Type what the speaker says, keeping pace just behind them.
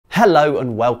Hello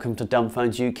and welcome to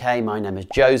Dumbphones UK. My name is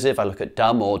Joseph. I look at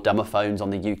dumb or dumber phones on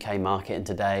the UK market, and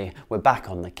today we're back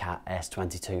on the CAT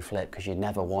S22 Flip because you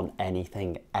never want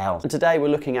anything else. And today we're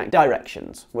looking at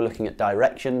directions. We're looking at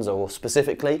directions, or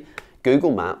specifically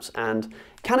Google Maps, and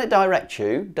can it direct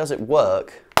you? Does it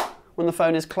work when the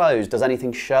phone is closed? Does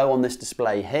anything show on this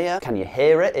display here? Can you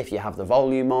hear it if you have the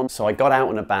volume on? So I got out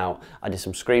and about, I did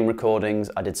some screen recordings,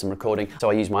 I did some recording. So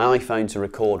I used my iPhone to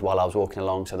record while I was walking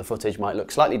along, so the footage might look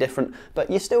slightly different, but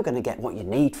you're still gonna get what you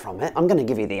need from it. I'm gonna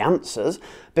give you the answers.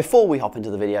 Before we hop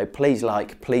into the video, please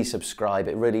like, please subscribe.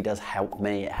 It really does help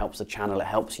me, it helps the channel, it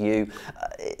helps you.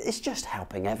 It's just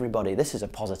helping everybody. This is a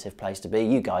positive place to be.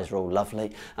 You guys are all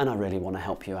lovely, and I really wanna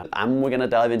help you out. And we're gonna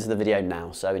dive into the video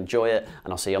now, so enjoy it,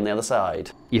 and I'll see you on the other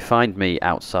side. You find me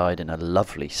outside in a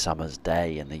lovely summer's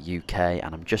day in the UK,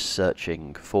 and I'm just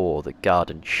searching for the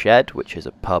Garden Shed, which is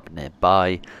a pub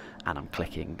nearby, and I'm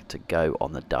clicking to go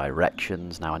on the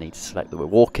directions. Now I need to select that we're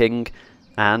walking,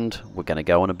 and we're going to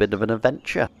go on a bit of an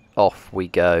adventure. Off we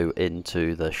go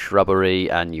into the shrubbery,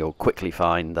 and you'll quickly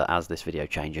find that as this video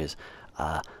changes,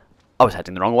 I was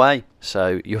heading the wrong way,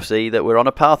 so you'll see that we're on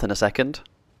a path in a second.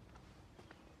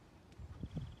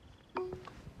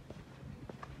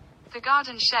 The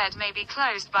garden shed may be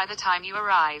closed by the time you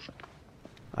arrive.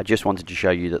 I just wanted to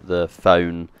show you that the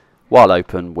phone, while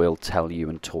open, will tell you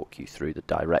and talk you through the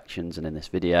directions. And in this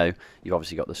video, you've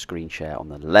obviously got the screen share on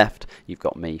the left, you've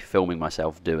got me filming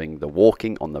myself doing the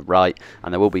walking on the right,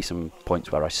 and there will be some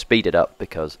points where I speed it up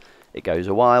because it goes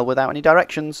a while without any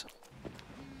directions.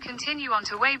 Continue on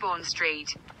to Weybourne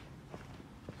Street.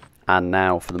 And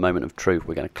now for the moment of truth,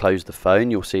 we're going to close the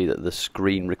phone. You'll see that the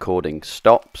screen recording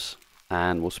stops,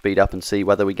 and we'll speed up and see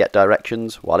whether we get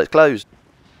directions while it's closed.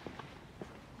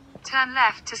 Turn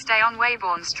left to stay on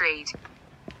Weybourne Street.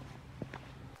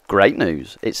 Great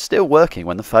news, it's still working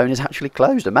when the phone is actually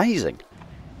closed. Amazing.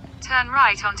 Turn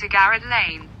right onto Garrett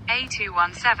Lane,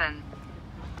 A217.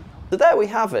 So there we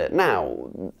have it. Now,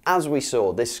 as we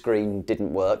saw, this screen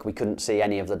didn't work. We couldn't see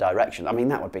any of the directions. I mean,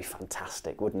 that would be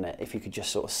fantastic, wouldn't it, if you could just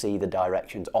sort of see the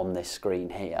directions on this screen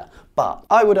here. But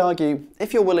I would argue,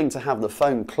 if you're willing to have the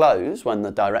phone close when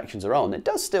the directions are on, it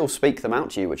does still speak them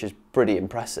out to you, which is pretty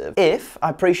impressive. I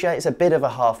appreciate it's a bit of a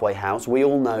halfway house. We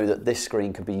all know that this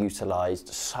screen could be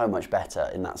utilised so much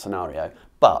better in that scenario.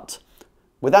 But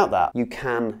without that, you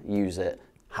can use it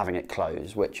having it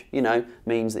closed, which, you know,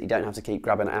 means that you don't have to keep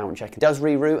grabbing it out and checking. It does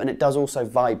reroute, and it does also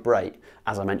vibrate,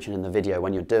 as I mentioned in the video,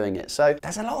 when you're doing it. So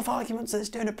there's a lot of arguments that it's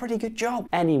doing a pretty good job.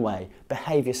 Anyway,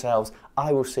 behave yourselves.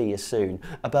 I will see you soon.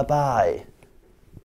 Bye-bye.